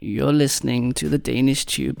You're listening to the Danish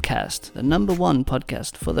Tubecast, the #1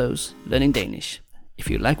 podcast for those learning Danish. If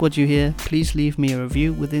you like what you hear, please leave me a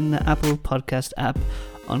review within the Apple Podcast app,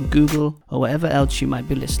 on Google, or wherever else you might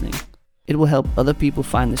be listening. It will help other people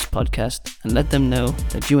find this podcast and let them know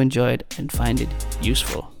that you enjoy it and find it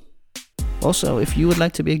useful. Also, if you would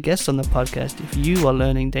like to be a guest on the podcast, if you are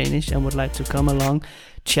learning Danish and would like to come along,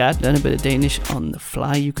 chat, learn a bit of Danish on the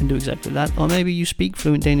fly, you can do exactly that. Or maybe you speak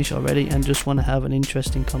fluent Danish already and just want to have an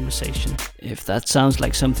interesting conversation. If that sounds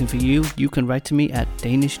like something for you, you can write to me at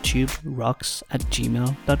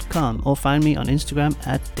danishtuberocks@gmail.com or find me on Instagram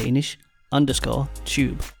at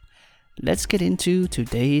danish_tube. Let's get into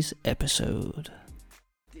today's episode.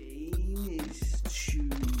 Danish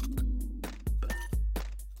Tube.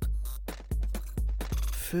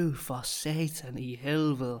 Fy for satan i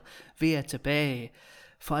helvede, vi er tilbage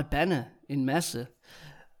for at bande en masse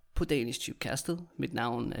på Danish Tubecastet. Mit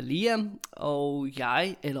navn er Liam, og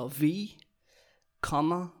jeg eller vi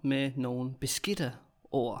kommer med nogle beskidte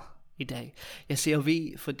ord i dag. Jeg siger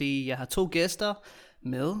vi, fordi jeg har 2 gæster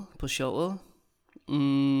med på showet.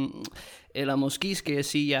 Eller måske skal jeg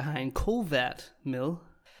sige, at jeg har en co-vært med.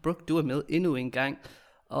 Brooke, du er med endnu en gang,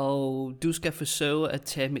 og du skal forsøge at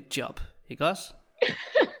tage mit job, ikke også?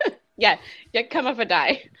 Ja, jeg kommer for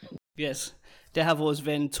dig. Yes. Det har vores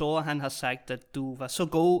ven Thor, han har sagt, at du var så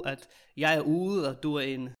god, at jeg er ude, og du er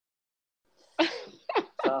inde.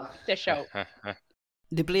 Så. Det er sjovt.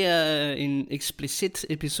 Det bliver en eksplicit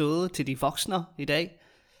episode til de voksne i dag.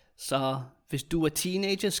 Så hvis du er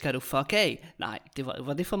teenager, skal du fuck af. Nej,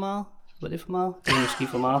 var det for meget? Var det for meget? Det er måske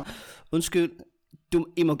for meget. Undskyld.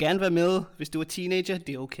 I må gerne være med, hvis du er teenager.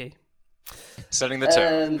 Det er okay. Setting the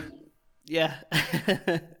tone. Ja.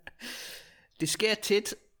 Det sker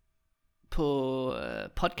tit på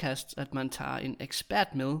podcast, at man tager en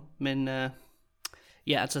ekspert med, men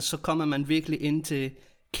ja, altså så kommer man virkelig ind til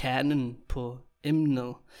kernen på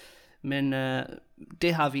emnet. Men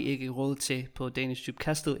det har vi ikke råd til på Danish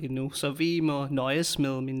Tubecastet endnu, så vi må nøjes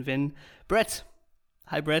med min ven Brett.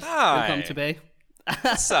 Hej Brett, velkommen tilbage.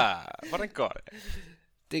 Så, hvordan går det?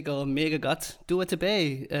 Det går mega godt. Du er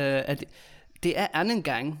tilbage. Det er anden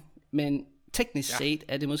gang, men teknisk set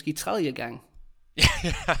er det måske 3. gang.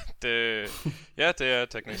 det er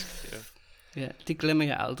teknisk. Ja, det glemmer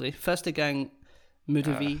jeg aldrig. Første gang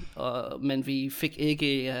mødte vi, men vi fik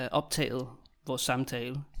ikke optaget vores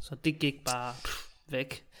samtale, så det gik bare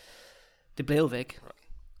væk. Det blev væk. Det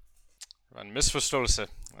var en misforståelse.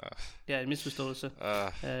 Ja, en misforståelse.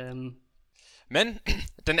 Men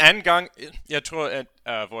den anden gang, jeg tror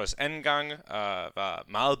at vores anden gang var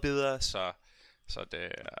meget bedre, så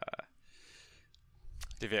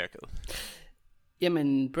det virkede.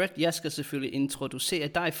 Jamen, Brett, jeg skal selvfølgelig introducere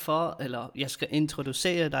dig jeg skal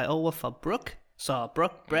introducere dig over for Brooke. Så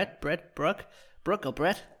Brooke, Brett, Brooke og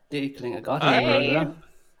Brett, det klinger godt. Hey,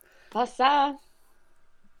 hvad så?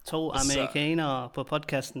 2 amerikanere på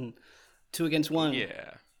podcasten. 2 against 1.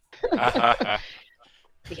 Yeah.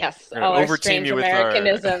 Yes, all our strange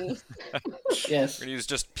Americanisms. Yes. We're gonna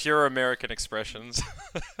use just pure American expressions.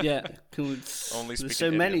 Yeah, Only there's speaking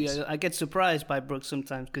so many. idioms. I get surprised by Brooke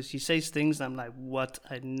sometimes because she says things and I'm like, what?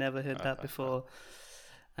 I never heard that before.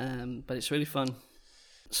 But it's really fun.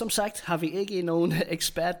 Som sagt har vi ikke nogen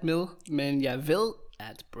ekspert med, men jeg ved,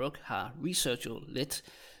 at Brooke har researchet lidt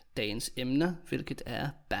dagens emne, hvilket er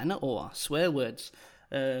bandeord, swear words.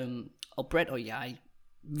 Og Brett og jeg,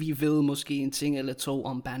 vi ved måske en ting eller 2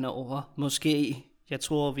 om bandeord. Måske. Jeg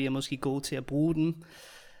tror, vi er måske gode til at bruge den.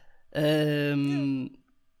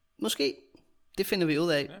 Måske. Det finder vi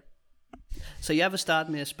ud af. Så jeg vil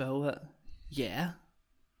starte med at spørge her.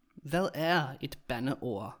 Hvad er et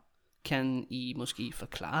bandeord? Kan I måske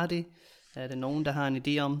forklare det? Er der nogen, der har en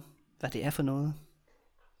idé om, hvad det er for noget?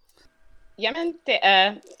 Jamen, det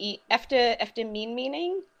er efter min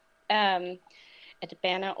mening, at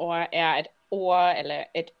bandeord er et ord eller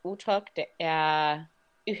et udtryk, det er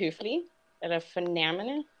uhøfligt eller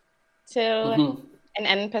fornærmende til en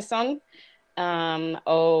anden person.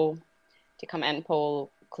 Og det kommer an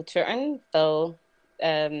på kulturen, hvad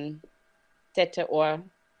dette ord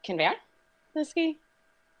kan være, måske.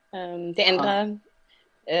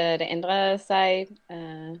 Det ændrer sig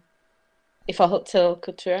i forhold til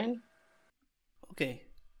kulturen. Okay.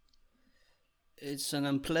 It's an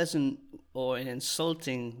unpleasant or an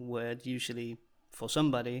insulting word usually for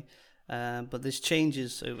somebody, but this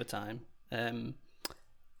changes over time.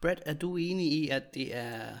 Brett, er du enig i, at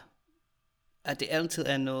det altid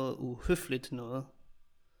er noget uhøfligt noget?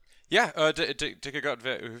 Ja, det kan godt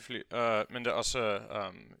være uhøfligt, men det er også,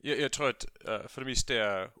 jeg tror, at for det meste det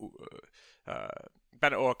er,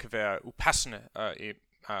 bandeord kan være upassende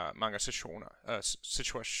mange situationer.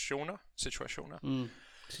 Situationer,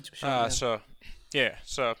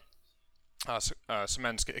 Så så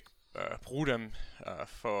man skal ikke bruge dem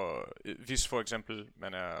hvis for eksempel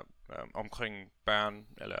man er omkring børn,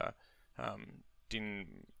 eller din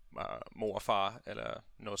mor og far, eller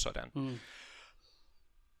noget sådan.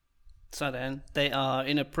 Sådan. They are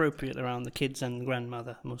inappropriate around the kids and the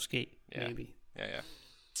grandmother, måske, maybe. Ja.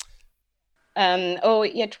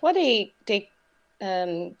 Og jeg tror, det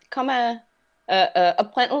kommer...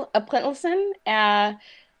 oprindelsen er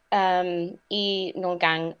i nogle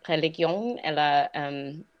gange religion, eller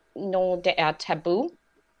noget, der er tabu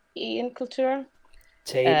i en kultur.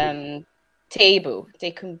 Tabu.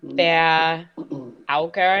 Det kunne være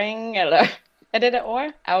afgøring, eller... Er det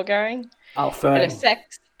ord? Afgøring? Afføring. Eller sex.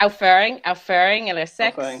 Afføring, eller sex,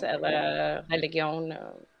 Afføring. eller religion.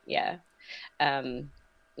 Ja.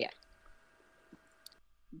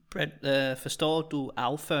 Brett, forstår du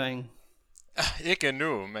afføring? Ikke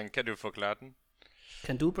endnu, men kan du forklare den?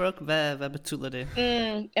 Kan du, Brooke? Hvad betyder det?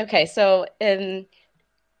 Okay, så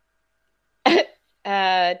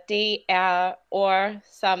det er ord,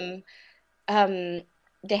 som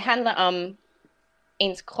det handler om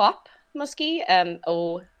ens krop, måske,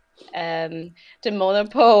 og det måde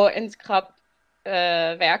på ens krop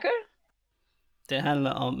værker. Det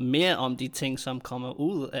handler mere om de ting, som kommer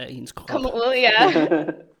ud af ens krop. Kommer ud, ja.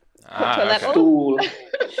 Okay. Stool,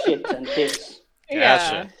 shit and piss.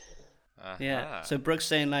 Gotcha. Yeah. So Brooke's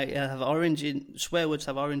saying like swear words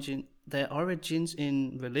have their origins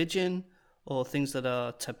in religion or things that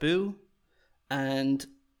are taboo, and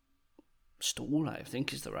stool, I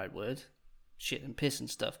think, is the right word. Shit and piss and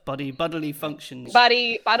stuff. Bodily functions.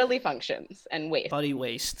 Bodily functions and waste. Body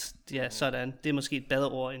waste. Ja, sådan. Det er måske et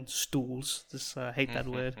bedre ord end stools. I hate that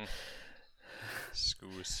word.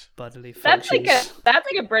 Schools. Bodily functions. That's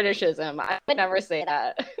like a Britishism. I would never say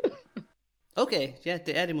that. Okay, ja,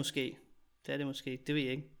 det er det måske. Det ved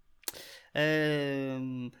jeg ikke.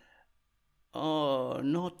 Og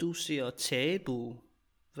når du siger tabu,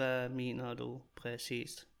 hvad mener du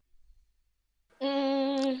præcist?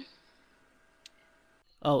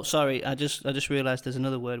 Oh, sorry, I just realized there's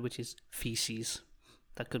another word which is feces.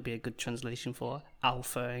 That could be a good translation for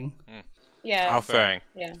afføring. Yeah. Afføring.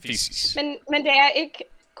 Yeah. Feces. Men det er ikke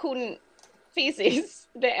kun feces.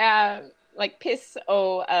 Det er like piss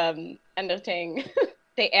og andre ting.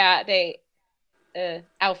 det er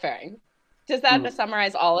afføring. Does that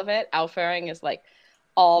summarize all of it? Afføring is like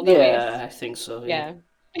all the ways. Yeah, I think so. Yeah.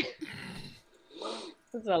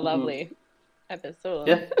 This is a lovely episode.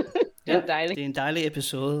 Ja. Det er dejligt. Det er en dejlig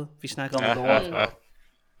episode. Vi snakker om lort og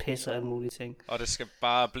pis og alle mulige ting. Og det skal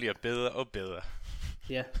bare blive bedre og bedre.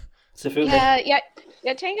 Ja, selvfølgelig. Ja,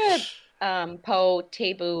 jeg tænker på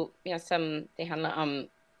tabu, som det handler om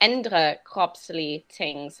andre kropslige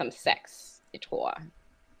ting som sex, jeg tror.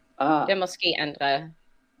 Det er måske andre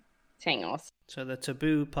ting også. So the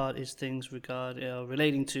taboo part is things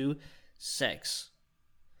relating to sex.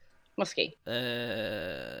 Måske.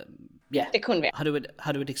 Ja. Det kunne være.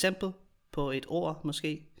 Har du et eksempel på et ord,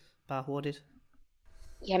 måske? Bare hurtigt.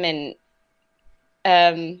 Jamen,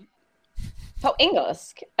 på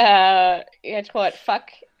engelsk, jeg tror, at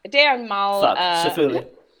fuck, det er en meget... Fuck, selvfølgelig.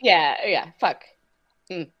 Yeah, fuck.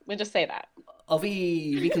 We'll just say that. Og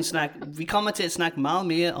vi kommer til at snakke meget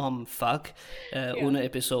mere om fuck under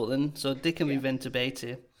episoden, så det kan vi vende tilbage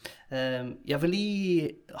til. Jeg vil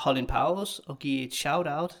lige holde en pause og give et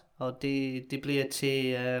shout-out, og det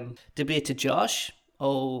bliver til Josh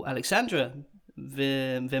og Alexandra,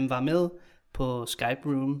 hvem var med på Skype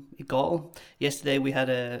Room i går. Yesterday we had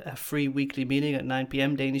a free weekly meeting at 9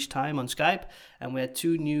 p.m. Danish time on Skype, and we had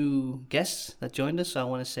 2 new guests that joined us. So I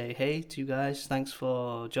want to say hey to you guys. Thanks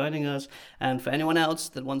for joining us. And for anyone else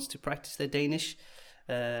that wants to practice their Danish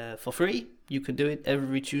for free, you can do it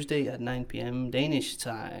every Tuesday at 9 p.m. Danish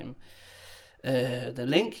time. The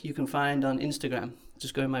link you can find on Instagram.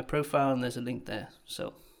 Just go in my profile and there's a link there.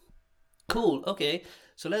 So cool. Okay,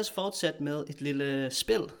 så lad os fortsætte med et lille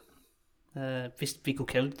spil. Hvis vi kunne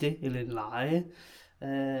kalde det eller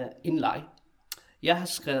en lege. Jeg har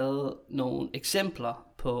skrevet nogle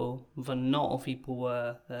eksempler på, hvornår vi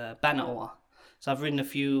bruger bandeord. So I've written a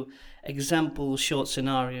few example short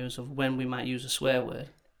scenarios of when we might use a swear word.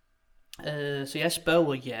 Så jeg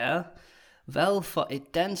spørger jer, hvad for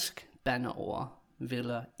et dansk bandeord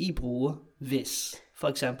vil I bruge, hvis, for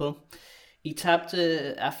eksempel, I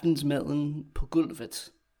tabte aftensmaden på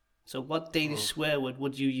gulvet? So what Danish swear word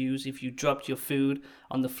would you use if you dropped your food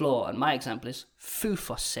on the floor? And my example is, fy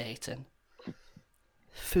for satan.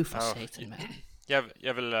 Fy for satan, man.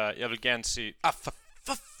 Jeg vil gerne sige, for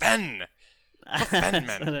fanden! For fanden,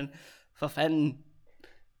 mand! For fanden.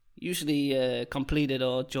 Usually completed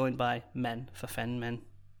or joined by man. For fanden, man.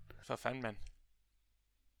 For fanden, mand.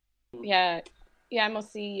 Jeg må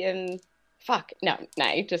sige... fuck, no,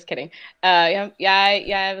 nej, just kidding.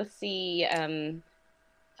 Jeg vil sige...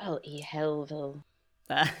 hvad i helvede?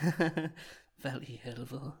 Hvad i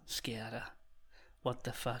helvede sker der? What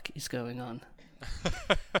the fuck is going on?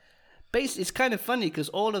 Basically, it's kind of funny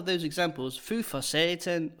because all of those examples, fy for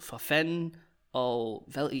satan, for fanden, og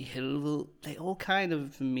hvad i helvede, they all kind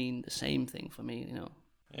of mean the same thing for me, you know.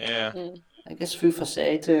 Yeah. I guess fy for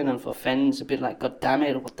satan and for fanden is a bit like, god damn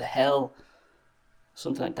it, what the hell?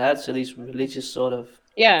 Something like that, so these religious sort of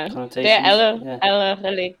connotations. Det er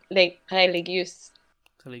alle religiøse.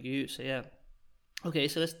 Religiøse, ja. Okay,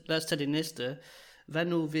 så lad os tage det næste. Hvad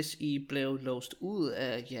nu, hvis I blev låst ud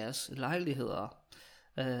af jeres lejligheder?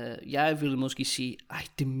 Jeg ville måske sige, ej,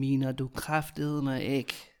 det mener du kraftedeme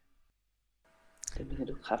ikke. Det mener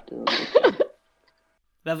du kraftedeme ikke.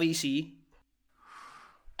 Hvad vil I sige?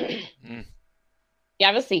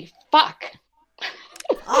 Jeg vil sige, fuck.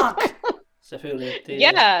 Fuck! Selvfølgelig.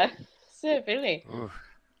 Ja, selvfølgelig.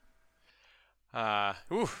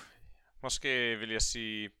 Måske vil jeg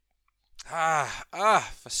sige,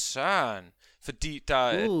 for søren. Fordi der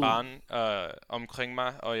er et barn omkring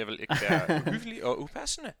mig, og jeg vil ikke være uhyggelig og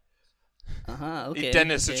upassende. Aha, okay. I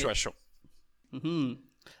denne situation. Mm-hmm.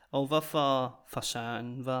 Og hvorfor for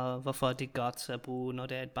søren? Hvorfor er det godt at bruge, når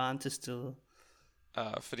det er et barn til stede?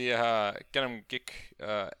 Fordi jeg har gennemgik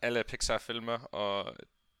alle Pixar-filmer, og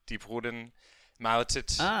de bruger den meget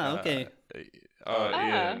tit. Okay. Og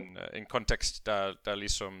i en kontekst, der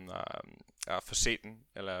ligesom er for satan,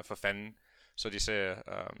 eller for fanden. Så de siger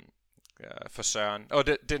for søren. Og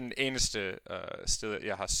det er den eneste sted,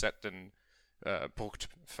 jeg har set den brugt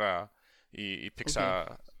før i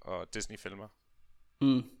Pixar og Disney-filmer.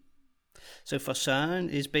 So for søren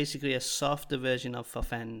is basically a softer version of for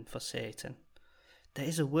fanden, for satan. There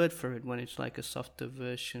is a word for it when it's like a softer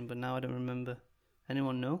version, but now I don't remember.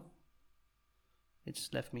 Anyone know? It's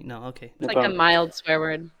left me. No, okay. It's like a mild swear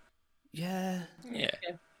word. Yeah.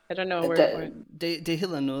 I don't know a word for it. Det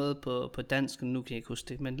hedder noget på dansk, nu kan jeg ikke huske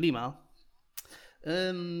det, men lige meget.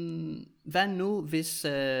 Hvad nu, hvis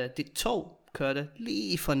dit tog kørte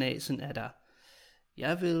lige for næsen af dig?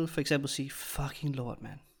 Jeg vil for eksempel sige, fucking lort,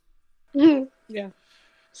 man. Yeah.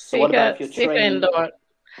 Sikker en lort.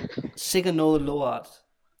 Sikker noget lort.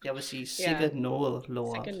 Jeg vil sige, sikker noget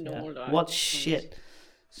lort. What shit?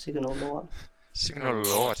 Sikker noget lort. Sikker noget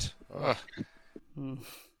lort.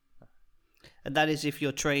 And that is if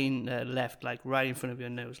your train left, like right in front of your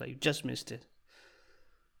nose, like you just missed it.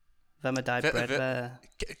 Hvad med dig, Brad?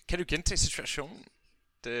 Kan du gentage situationen?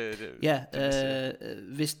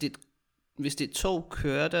 Hvis dit tog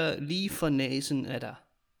kørte lige for næsen af dig.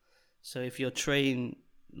 So if your train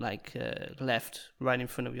left right in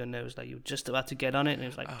front of your nose, like you're just about to get on it,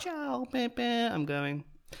 and it's like, ciao, baby, I'm going.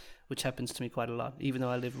 Which happens to me quite a lot, even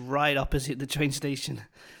though I live right opposite the train station.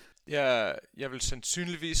 Jeg vil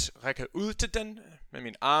sandsynligvis række ud til den med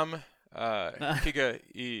min arme, kigger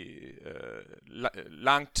i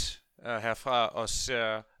langt herfra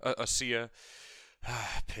og siger,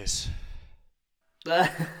 pis.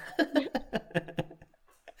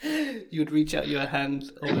 You'd reach out your hand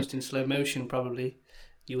almost in slow motion, probably.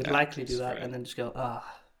 You would likely do that, and then just go,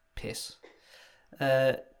 piss.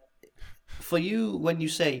 For you, when you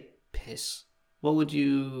say piss, what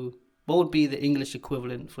would be the English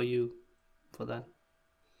equivalent for you for that?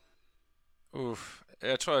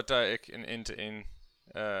 Jeg tror, at der er ikke en en-til-en,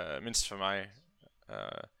 mindst for mig.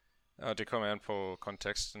 Og det kommer an på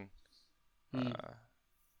konteksten.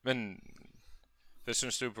 Men hvad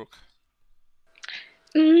synes du, Brooke?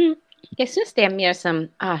 Jeg synes, det er mere som,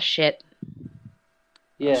 shit.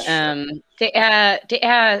 Yeah. Det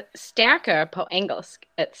er stærkere på engelsk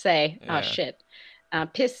at sige, shit.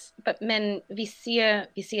 Piss, men vi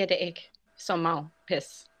siger det ikke så meget,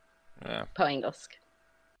 piss, på engelsk.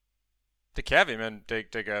 Det kan vi, men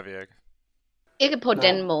det gør vi ikke. Ikke på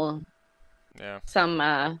den måde. Som,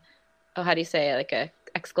 how do you say, like a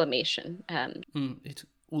exclamation. Et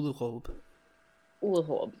udråb.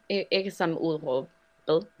 Udråb. Ikke som udråb.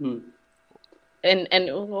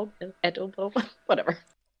 En udråb. Et udråb. Whatever.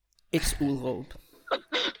 Et udråb.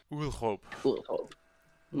 Udråb.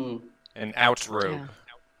 An outrobe.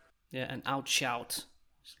 Yeah, an outshout.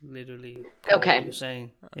 It's literally what you're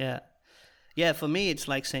saying. Yeah, for me it's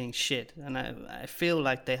like saying shit, and I feel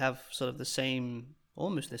like they have sort of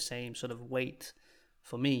almost the same sort of weight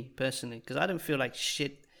for me personally, because I don't feel like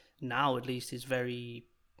shit now, at least, is very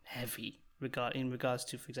heavy in regards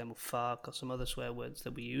to, for example, fuck or some other swear words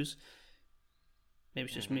that we use. Maybe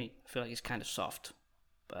it's just me. I feel like it's kind of soft,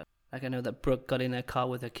 but Like I know that Brooke got in a car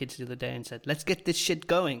with her kids the other day and said, "Let's get this shit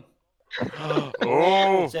going."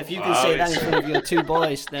 Oh, So if you can say that in front of your two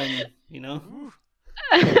boys, then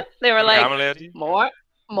They were like,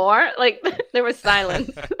 more. Like there was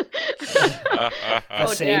silence. Hvad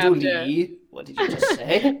sagde du lige? What did you just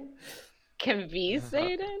say? Kan vi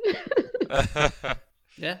sige den?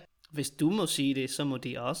 Ja, hvis du må sige det, så må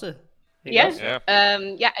de også. Ja,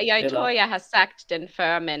 jeg tror, jeg har sagt den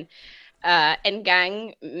før, men en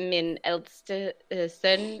gang min ældste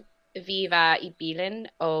søn, vi var i bilen,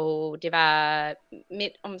 og det var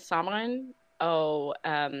midt om sommeren, og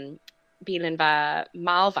bilen var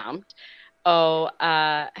meget varmt, og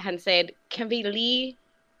han sagde, kan vi lige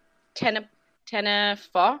tænde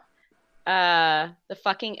for the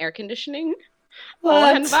fucking air conditioning? What? Og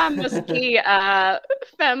han var måske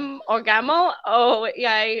 5 år gammel, og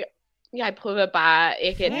jeg prøvede bare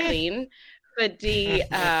ikke at grine, fordi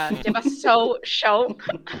det var så sjovt.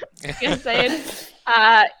 Jeg sagde,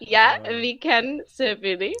 vi kan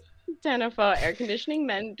selvfølgelig tænde for air conditioning,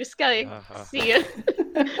 men du skal ikke sige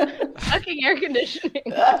fucking air conditioning.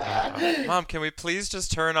 Mom, can we please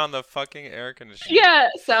just turn on the fucking air conditioning? Ja,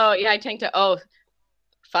 så jeg tænkte,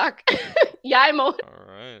 fuck. Jeg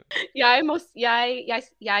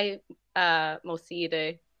må sige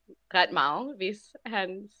det ret meget, hvis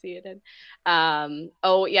han siger det.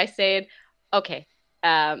 Og jeg sagde, okay,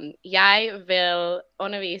 jeg vil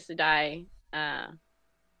undervise dig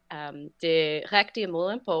det rigtige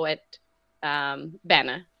måde på at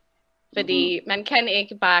bande. Fordi man kan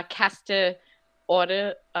ikke bare kaste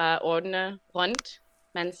ordene rundt.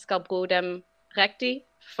 Man skal bruge dem rigtigt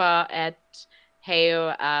for at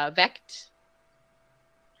have vægt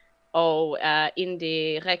og i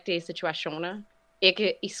de rigtige situationer.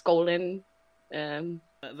 Ikke i skolen.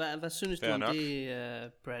 Hvad synes du om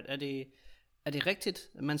det, Brad? Er det rigtigt,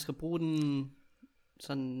 at man skal bruge den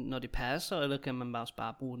sådan, når det passer, eller kan man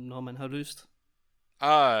bare bruge den, når man har lyst?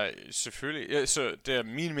 Selvfølgelig. Ja, så det er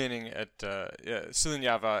min mening, at siden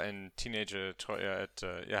jeg var en teenager, tror jeg, at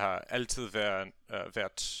jeg har altid været hvad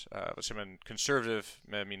siger man, conservative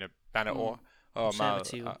med mine bandeord. Og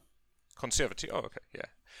konservativ. Okay, ja.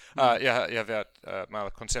 Jeg har været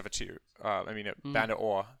meget konservativ med mine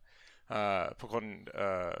bandeord. På grund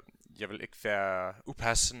jeg vil ikke være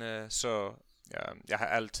upassende, så jeg har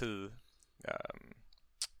altid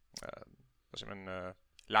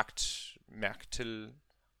lagt mærke til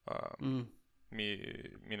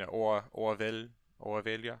mine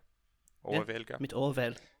overvælger. Mit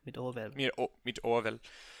overvalg. Mit overvalg.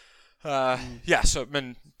 Ja, så,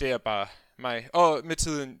 men det er bare mig. Og med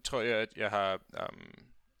tiden tror jeg, at jeg har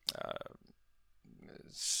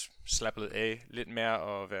slappet af lidt mere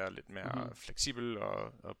og været lidt mere fleksibel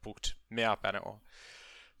og brugt mere bandeord.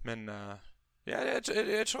 Men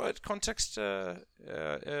jeg tror, at kontekst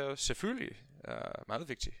er selvfølgelig meget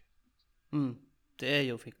vigtig. Det er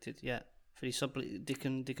jo vigtigt, ja. Fordi så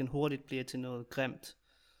det kan hurtigt blive til noget grimt,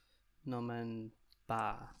 når man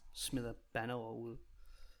bare smider bandeord ud.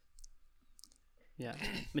 Ja,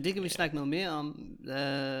 men det kan vi snakke noget mere om.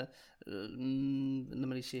 Lad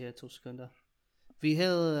mig lige se her 2 sekunder. Vi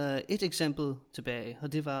havde et eksempel tilbage,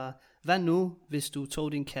 og det var, hvad nu, hvis du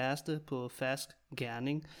tog din kæreste på fersk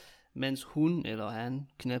gerning, mens hun eller han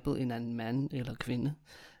knæppede en anden mand eller kvinde?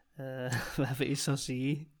 Hvad vil I så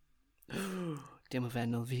sige? Det må være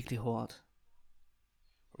noget virkelig hårdt.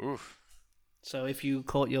 So if you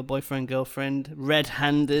caught your boyfriend, girlfriend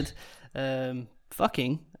red-handed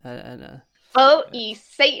fucking I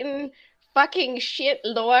Satan, fucking shit,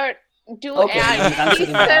 Lord. Du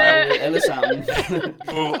alle sammen.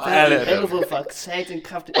 Alle for fuck, satan,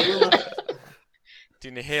 kraftigt æder.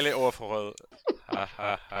 Dine hele ord for rød.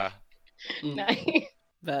 Nej.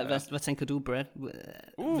 Hvad tænker du, Brad?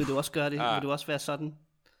 Vil du også gøre det? Vil du også være sådan?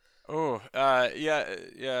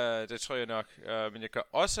 Ja, det tror jeg nok. Men jeg kan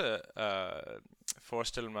også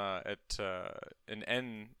forestille mig, at en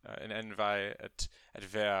anden vej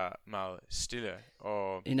at være meget stille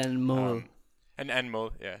og en anden måde. En anden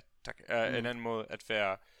måde, ja, tak. En anden måde at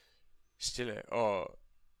være stille og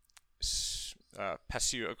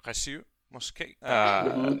passiv-aggressiv, måske.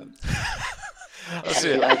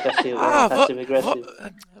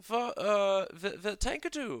 Hvad tænker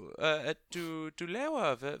du, at du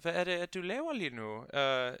laver? Hvad er det, at du laver lige nu?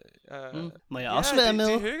 Må jeg også være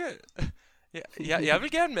med? Det hygge. Jeg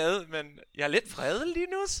vil gerne med, men jeg er lidt vred lige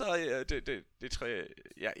nu, så det tror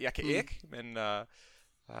jeg kan ikke, men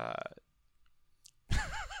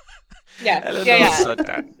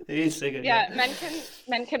sådan. Helt sikkert. Ja,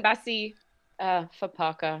 man kan bare sige for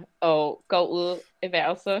pokker og gå ud i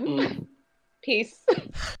værelset. Peace.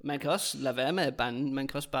 Man kan også lade være med at bande. Man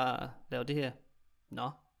kan også bare lave det her.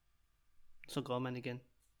 Nå. så går man igen.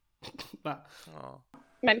 Bare.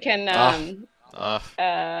 Man kan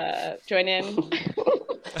join in.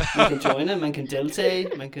 Man kan joine, man kan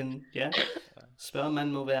deltage, man kan spørge, om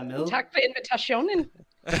man må være med. Tak for invitationen.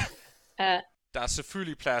 Der er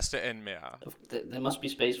selvfølgelig plads til en mere. There must be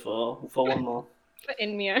space for one more. For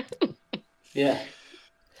en mere. Yeah.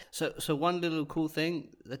 So one little cool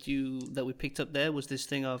thing that we picked up there was this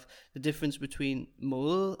thing of the difference between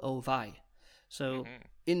måde og vej. So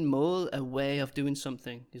in måde, a way of doing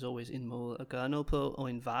something is always in måde at gøre noget på, og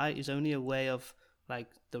in vej is only a way of like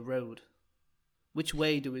the road. Which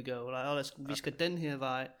way do we go? Like, vi skal den her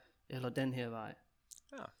vej, eller den her vej.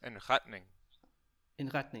 Ja, en retning.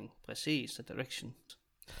 En retning, præcis, a direction.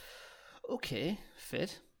 Okay,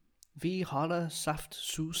 fedt. Vi holder saft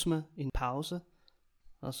susme en pause,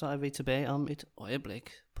 og så er vi tilbage om et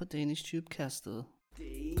øjeblik på Danish Tube-kastet.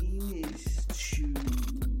 Danish Tube.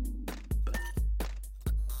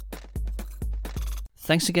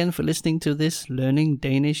 Thanks again for listening to this Learning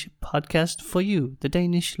Danish podcast for you, the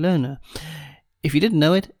Danish learner. If you didn't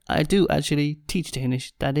know it, I do actually teach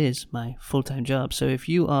Danish. That is my full-time job. So if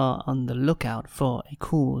you are on the lookout for a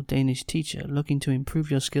cool Danish teacher looking to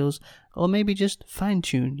improve your skills, or maybe just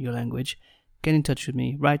fine-tune your language, get in touch with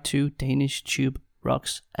me. Write to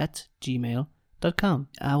danishtube.rocks@gmail.com.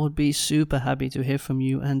 I would be super happy to hear from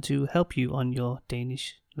you and to help you on your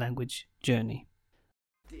Danish language journey.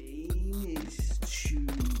 Danish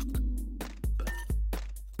Tube.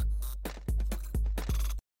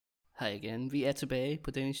 Hej igen, vi er tilbage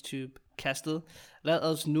på Danish Tube kastet. Lad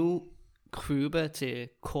os nu krybe til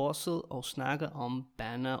kurset og snakke om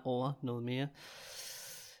bandeord noget mere.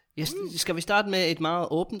 Skal vi starte med et meget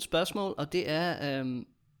åbent spørgsmål, og det er,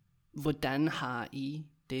 hvordan har I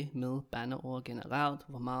det med bandeord generelt?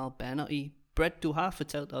 Hvor meget bander I? Brett, du har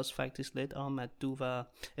fortalt os faktisk lidt om, at du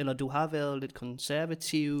har været lidt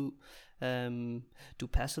konservativ, du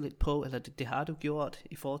passer lidt på, eller det har du gjort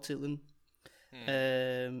i fortiden.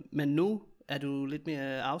 Men nu er du lidt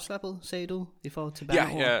mere afslappet, sagde du, i forhold til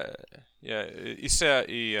bandeord? Ja, især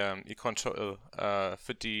i kontoret,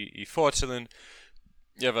 fordi i fortiden,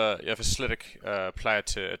 jeg var slet ikke plejer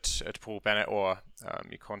til at bruge bandeord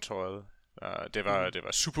i kontoret. Det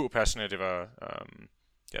var super upassende, det var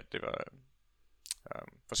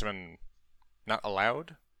for simpelthen not allowed.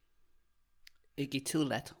 Ikke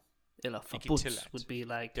tilladt, eller forbudt would be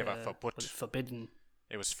like, det var forbudt. Forbidden.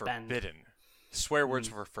 It was forbidden. Swear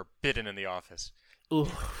words were forbidden in the office. You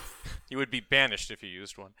would be banished if you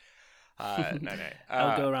used one. No.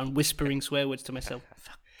 I'll go around whispering swear words to myself.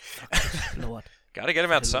 Fuck, Lord. Gotta get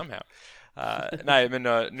them out somehow. Nej, men nu,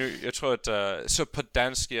 jeg tror, at så på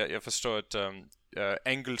dansk, jeg forstår, at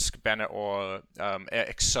engelsk bandeord er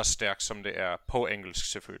ikke så stærkt, som det er på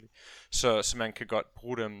engelsk, selvfølgelig. Så man kan godt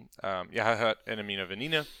bruge dem. Jeg har hørt en af mine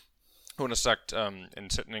veninder, hun har sagt en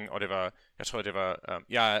sætning, og jeg tror, det var,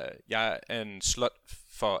 jeg er en slut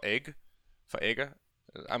for ægger.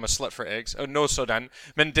 I'm a slut for eggs. Og noget sådan.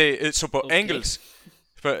 Men det så på engelsk.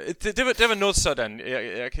 Det var noget sådan.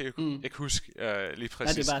 Jeg kan ikke huske lige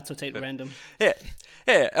præcis. Ja, det var totalt random.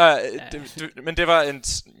 Men det var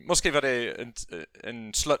måske var det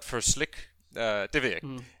en slut for slik. Det ved jeg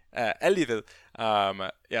ikke. Alligevel.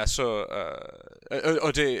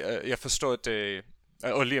 Og det, jeg forstår, at det,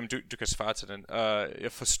 og Liam, du kan svare til den.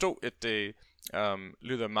 Jeg forstod, at det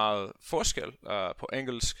lyder meget forskel på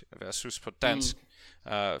engelsk versus på dansk.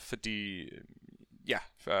 Fordi,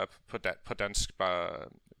 på dansk bare,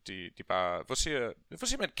 de bare, hvor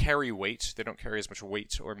siger man carry weight? They don't carry as much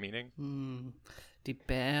weight or meaning. De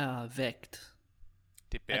bærer vægt.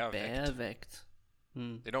 Vægt.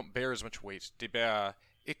 They don't bear as much weight. De bærer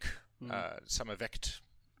ikke samme vægt.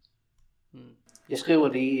 Jeg skriver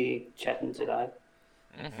lige i chatten til dig,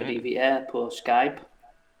 fordi vi er på Skype.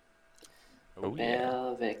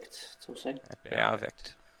 Bærevægt.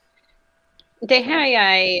 Bærevægt. Det her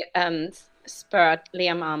jeg spørger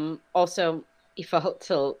Liam om, også i forhold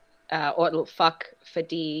til ordet fuck,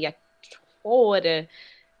 fordi jeg tror,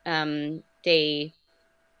 det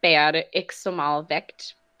bærer ikke så meget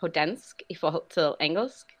vægt på dansk i forhold til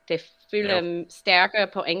engelsk. Det føler stærkere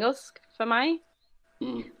på engelsk for mig.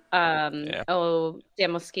 Og det er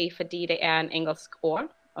måske fordi det er en engelsk ord,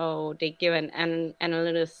 og det giver en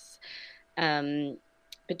anderledes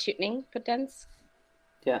betydning på dansk.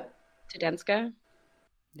 To dansker.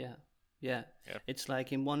 Yeah. It's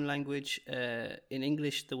like in one language, in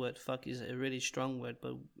English the word fuck is a really strong word,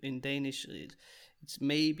 but in Danish it's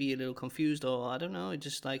maybe a little confused, or I don't know, it's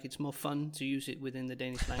just like it's more fun to use it within the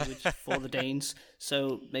Danish language for the Danes,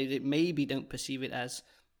 so they maybe don't perceive it as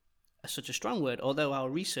such a strong word, although our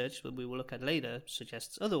research, that we will look at later,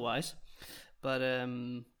 suggests otherwise. But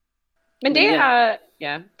Men det er,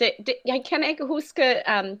 jeg kan ikke huske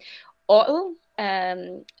året,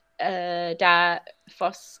 da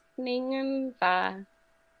forskningen var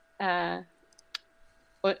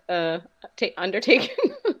undertaken.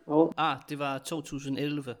 Det var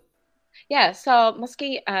 2011. Ja, så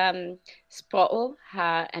måske sproget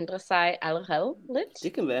har ændret sig allerede lidt.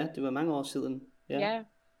 Det kan være, det var mange år siden. Ja.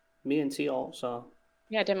 Mere end 10 år, så...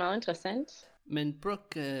 Ja, det er meget interessant. Men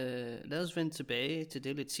Brooke, lad os vende tilbage til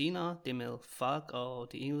det lidt senere, det med fuck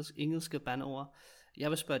og de engelske bandeord. Jeg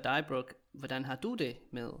vil spørge dig, Brooke, hvordan har du det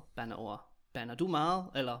med bandeord? Banner du meget?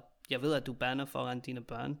 Eller, jeg ved, at du banner foran dine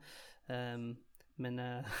børn, men...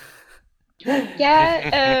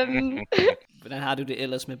 Hvordan har du det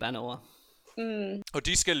ellers med bandeord? Og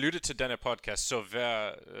de skal lytte til denne podcast, så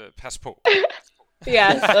pas på.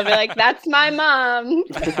 Yeah, so they're like, that's my mom.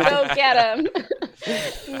 Go get him.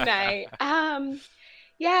 Nej.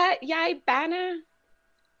 Jeg banner.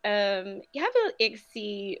 Jeg vil ikke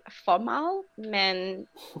sige for meget,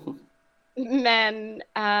 men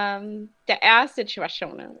der er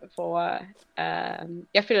situationer, hvor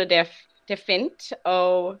jeg føler, det er fint,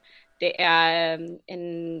 og det er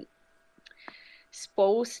en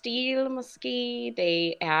sprogstil måske.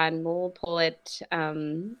 Det er en måde på at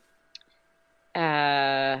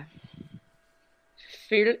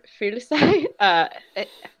føle sig.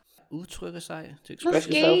 Udtrykke sig.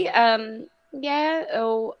 Måske,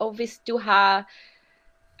 og hvis du har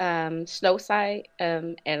slå sig,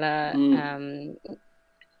 eller...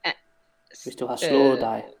 hvis du har slået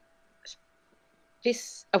dig.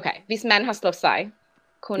 Hvis man har slået sig,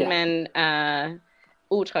 kunne man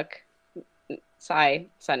udtrykke sig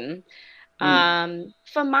sådan.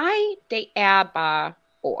 For mig, det er bare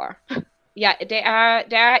ord. Ja, der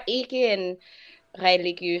er ikke en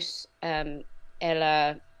religiøs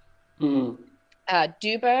eller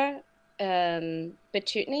dybere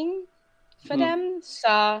betydning for dem,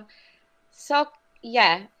 så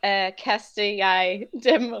kaster jeg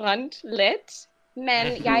dem rundt lidt,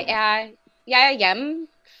 men jeg er hjemme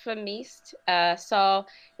for mest, så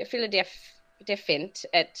jeg føler, det er fint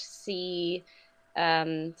at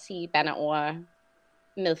sige bandeord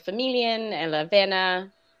med familien eller venner.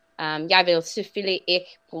 Jeg vil selvfølgelig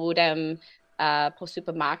ikke bruge dem på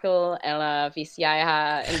supermarkedet, eller hvis jeg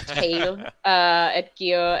har en tale at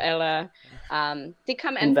give, eller det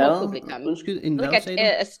kommer an på publikum. Undskyld, en like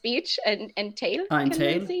a speech, en tale, en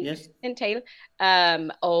tale, yes. En tale.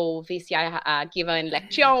 Og hvis jeg giver en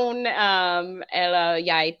lektion, eller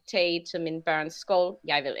jeg tager til min børns skole,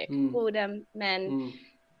 jeg vil ikke bruge dem, men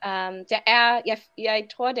jeg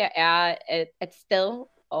tror, der er et sted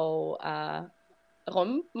og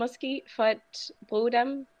rum måske for at bruge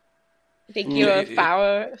dem. Det giver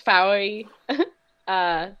farve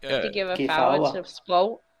det giver farve til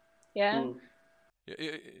sprog. Ja.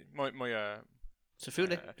 Må jeg...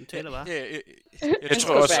 Selvfølgelig, du taler bare. Jeg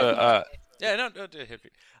tror også... det er helt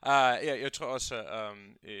fint. Jeg tror også,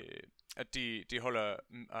 at de holder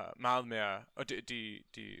meget mere... Og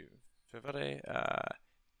hvad var det?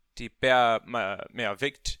 De bærer mere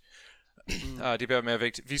vægt. De bærer mere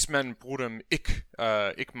vægt, hvis man bruger dem ikke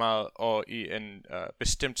meget og i en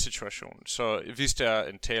bestemt situation. Så hvis der er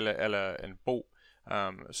en tale eller en bog,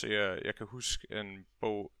 så jeg kan huske en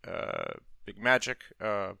bog, Big Magic,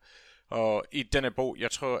 og i denne bog,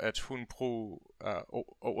 jeg tror, at hun bruger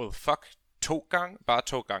ordet fuck bare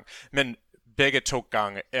to gange, men begge 2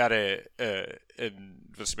 gange er det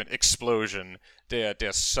en explosion. Det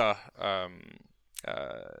er så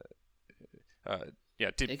de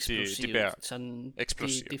bærer sådan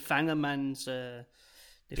eksplosivt. Det fanger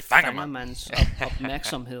mands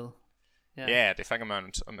opmærksomhed. Ja, det fanger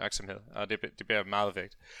mands opmærksomhed, og det bærer meget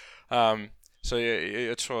vægt. Så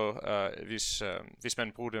jeg tror, hvis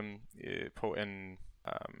man bruger dem på en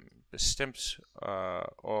bestemt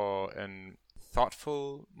og en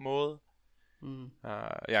thoughtful måde,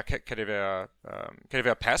 kan det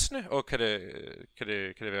være passende, og kan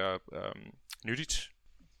det være nyttigt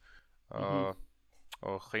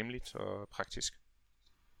og rimeligt og praktisk.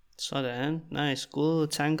 Sådan, nice, gode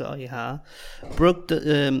tanker I har.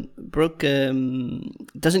 Brooke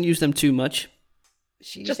doesn't use them too much.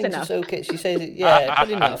 She Just thinks enough. it's okay. She says, good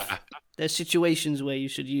enough. There's situations where you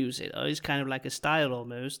should use it. Or it's kind of like a style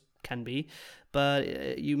almost, can be. But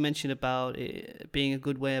you mentioned about it being a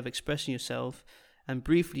good way of expressing yourself. And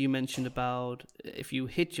briefly you mentioned about if you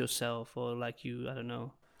hit yourself or like you, I don't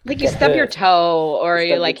know. Like you stub your toe or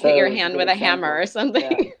you like hit your hand with a hammer or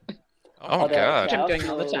something. Oh God! Which I'm doing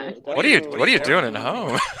all the time. What are you doing at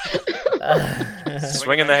home?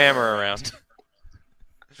 Swinging the hammer around.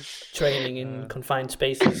 Training in confined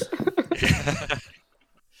spaces.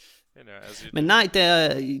 Men nej,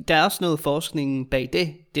 der er også noget forskning bag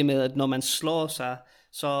det med, at når man slår sig,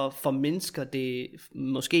 så formindsker det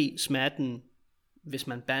måske smerten, hvis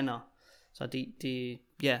man banner. Så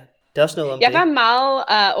ja, der er også noget om det. Jeg var meget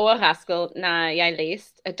overrasket,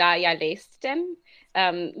 da jeg læste den.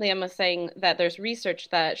 Liam was saying that there's research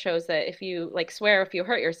that shows that if you swear, if you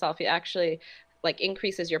hurt yourself, it actually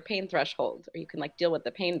increases your pain threshold, or you can deal with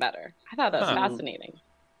the pain better. I thought that was fascinating.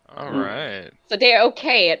 All right. So det er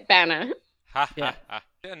okay at banne. Yeah.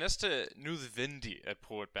 Det er næsten nødvendigt at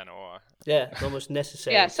prøve at banne over. Ja, almost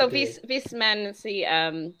necessary. Ja, så hvis man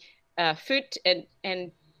siger født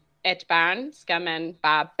et barn, skal man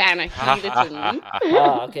bare banne hele tiden.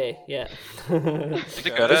 Okay, ja.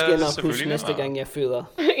 Det gør det skal jeg nok huske næste gang jeg føder.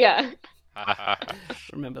 Ja.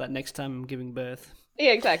 Remember that next time I'm giving birth.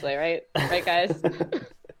 Yeah, exactly, right? Right, guys?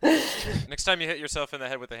 Next time you hit yourself in the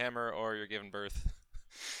head with a hammer or you're giving birth.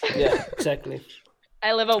 Yeah, exactly.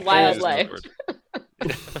 I live a wild life.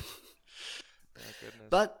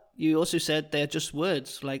 But you also said they're just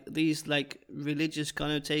words, like these religious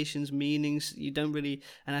connotations, meanings. You don't really,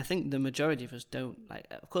 and I think the majority of us don't,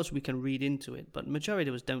 of course we can read into it, but the majority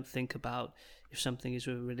of us don't think about if something is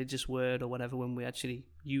a religious word or whatever when we're actually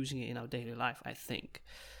using it in our daily life, I think.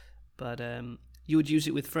 But you would use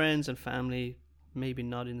it with friends and family, maybe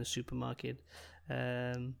not in the supermarket.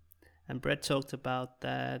 And Brett talked about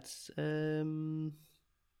that.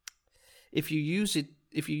 If you use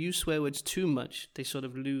swear words too much, they sort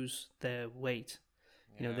of lose their weight.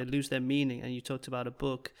 You know, they lose their meaning. And you talked about a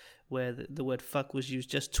book where the word fuck was used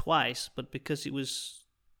just twice, but because it was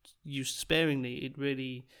used sparingly, it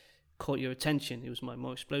really caught your attention. It was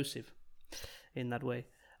more explosive in that way.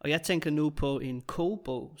 Og jeg tænker nu på en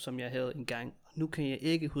kogebog, som jeg havde engang. Nu kan jeg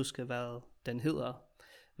ikke huske, hvad den hedder.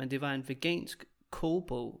 Men det var en vegansk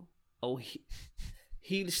kogebog, og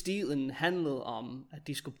hele stilen handlede om, at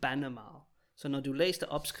de skulle bande meget. Så når du læste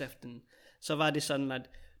opskriften, så var det sådan, at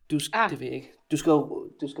det ved jeg ikke. Du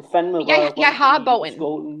skal fandme røre jeg har bogen.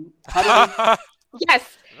 Skålen. Har du det?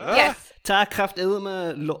 Yes. Tag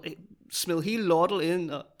kraftedeme, smid hele lortet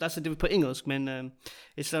ind, og det var på engelsk, men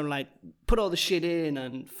it's sort of put all the shit in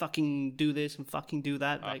and fucking do this and fucking do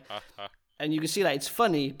that, and you can see it's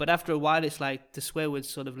funny, but after a while it's the swear words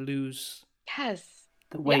sort of lose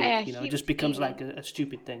the weight, it just becomes a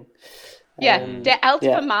stupid thing. Ja, det er alt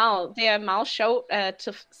for meget. Det er meget sjovt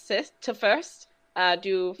til først.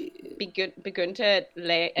 Du begyndte at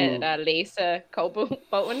læse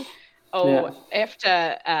kogebogen, og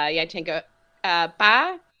efter jeg tænker,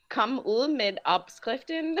 bare kom ud med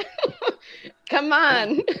opskriften. Come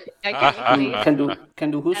on.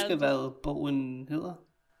 Kan du huske, hvad bogen hedder?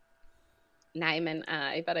 Nej, men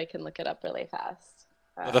I bet I can look it up really fast.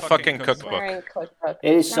 The fucking cookbook.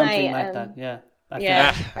 It is something like that, yeah.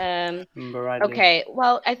 Okay,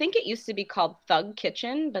 well, I think it used to be called Thug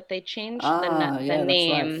Kitchen, but they changed the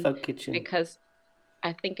name Thug Kitchen. because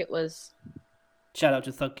I think it was... Shout out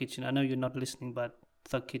to Thug Kitchen. I know you're not listening, but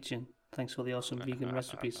Thug Kitchen. Thanks for the awesome vegan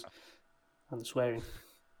recipes and the swearing.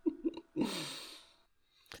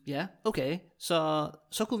 Ja, okay.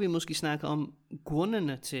 Så kunne vi måske snakke om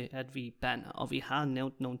grundene til, at vi banner. Og vi har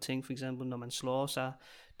nævnt nogle ting, for eksempel når man slår sig.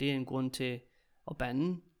 Det er en grund til at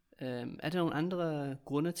bande. Er der nogle andre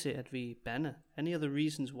grunde til, at vi banner? Any other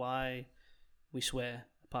reasons why we swear,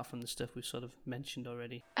 apart from the stuff we've sort of mentioned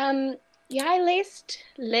already? Jeg læste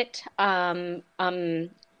lidt om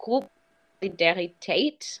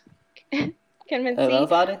gruppsolidaritet. Kan man sige? Hvad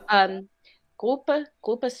var det?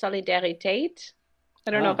 Gruppesolidaritet. I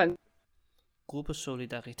don't know if I'm...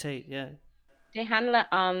 Gruppesolidaritet, ja. Det handler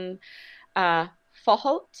om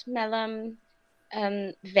forhold mellem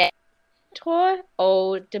tror,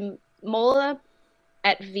 og det måde,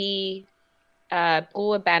 at vi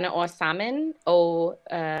bruger bandeord sammen, og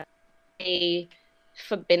det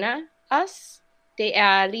forbinder os. Det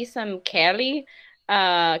er ligesom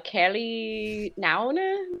kærlige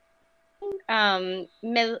navne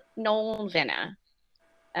med nogle venner.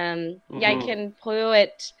 Jeg kan prøve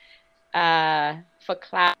at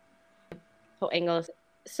forklare på engelsk.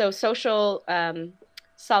 So social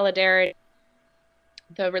solidarity,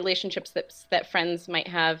 the relationships that friends might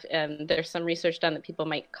have, there's some research done that people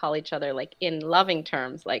might call each other in loving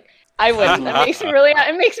terms. I wouldn't.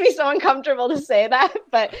 It makes me so uncomfortable to say that.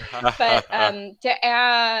 But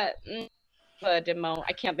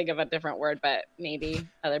I can't think of a different word, but maybe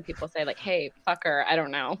other people say hey, fucker. I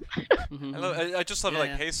don't know. I just love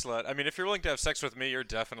hey slut. I mean, if you're willing to have sex with me, you're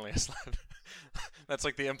definitely a slut. That's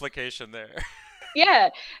the implication there.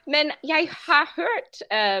 Yeah, men jeg har hørt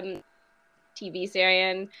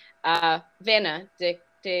TV-serien venner,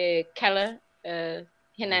 det kalder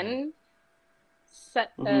hinanden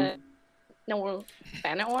nogle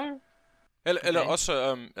bandeord. Eller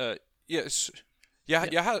også, yes,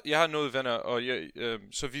 jeg har noget venner, og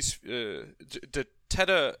så hvis det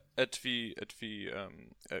tættere, at vi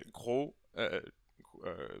grå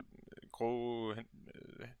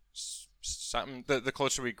sammen, the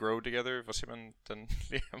closer we grow together, hvad siger man den?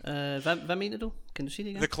 Hvad mener du? Kan du sige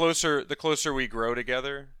det igen? The closer we grow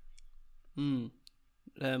together.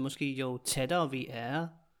 Måske jo tættere vi er,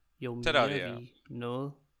 jo mere vi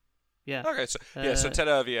noget. Yeah. Okay, så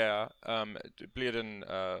tættere vi er, bliver den,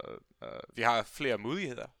 vi har flere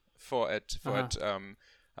muligheder for at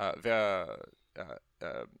være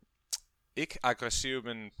ikke aggressiv,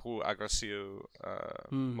 men bruge aggressiv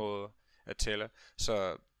måde at tale.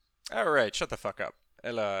 Så, alright, shut the fuck up.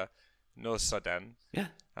 Eller noget sådan. Yeah.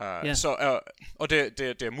 Så, og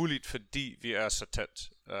det er muligt, fordi vi er så tæt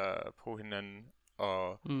på hinanden.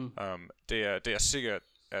 Og det er sikkert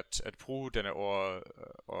at bruge denne ord,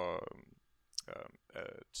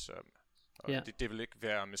 det vil ikke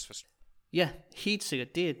være misforstået. Ja, helt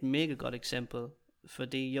sikkert. Det er et mega godt eksempel.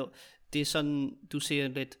 Fordi jo, det er sådan, du siger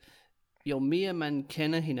lidt, jo mere man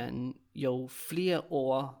kender hinanden, jo flere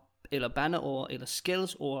ord, eller bandeord, eller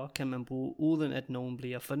skældsord, kan man bruge, uden at nogen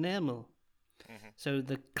bliver fornærmet. So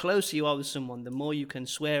the closer you are with someone, the more you can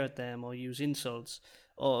swear at them, or use insults,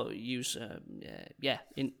 or use,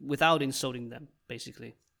 without insulting them,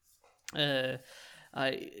 basically.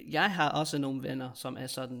 Jeg har også nogle venner, som er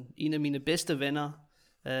sådan, en af mine bedste venner,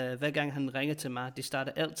 hver gang han ringer til mig, det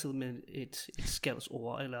starter altid med et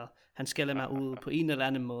skældsord, eller han skælder mig ud på en eller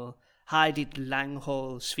anden måde. Hej dit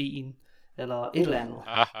langhårede svin, eller et eller andet.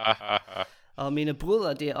 Og mine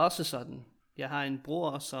brødre, det er også sådan. Jeg har en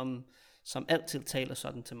bror, som altid taler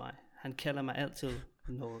sådan til mig. Han kalder mig altid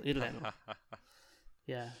noget, et eller andet.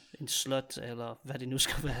 Ja, en slut, eller hvad det nu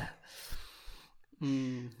skal være.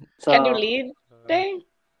 Kan du lide det?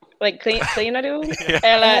 Cleaner du?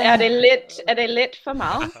 Eller er det lidt for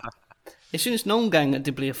meget? Jeg synes nogle gange, at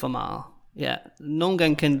det bliver for meget. Ja, nogle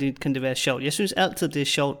gange kan det være sjovt. Jeg synes altid, det er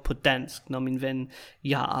sjovt på dansk, når min ven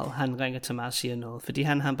Jarl, han ringer til mig og siger noget. Fordi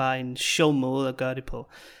han har bare en sjov måde at gøre det på.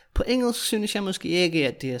 På engelsk synes jeg måske ikke,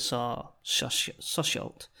 at det er så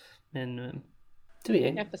sjovt. Men det ved jeg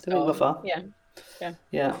ikke. Jeg det ved ikke hvorfor.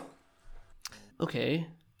 Ja. Okay.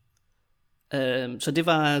 Så det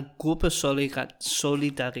var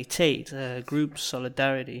gruppesolidaritet, group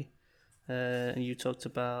solidarity. And you talked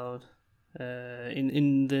about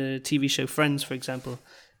in the TV show Friends, for example,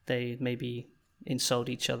 they maybe insult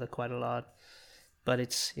each other quite a lot, but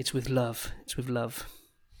it's with love. It's with love.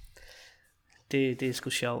 Det er sgu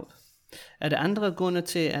sjovt. Er der andre grunde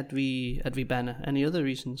til at vi banner? Any other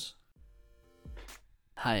reasons?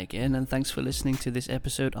 Hi again, and thanks for listening to this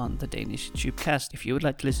episode on the Danish Tubecast. If you would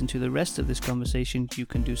like to listen to the rest of this conversation, you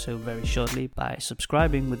can do so very shortly by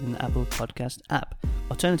subscribing within the Apple Podcast app.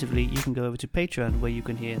 Alternatively, you can go over to Patreon, where you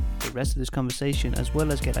can hear the rest of this conversation, as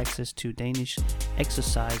well as get access to Danish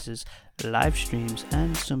exercises, live streams,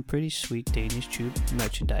 and some pretty sweet Danish Tube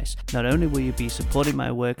merchandise. Not only will you be supporting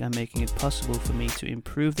my work and making it possible for me to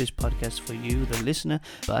improve this podcast for you, the listener,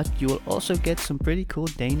 but you will also get some pretty cool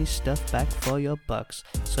Danish stuff back for your bucks.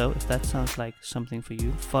 So if that sounds like something for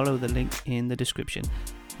you, follow the link in the description.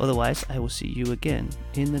 Otherwise, I will see you again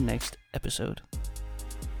in the next episode.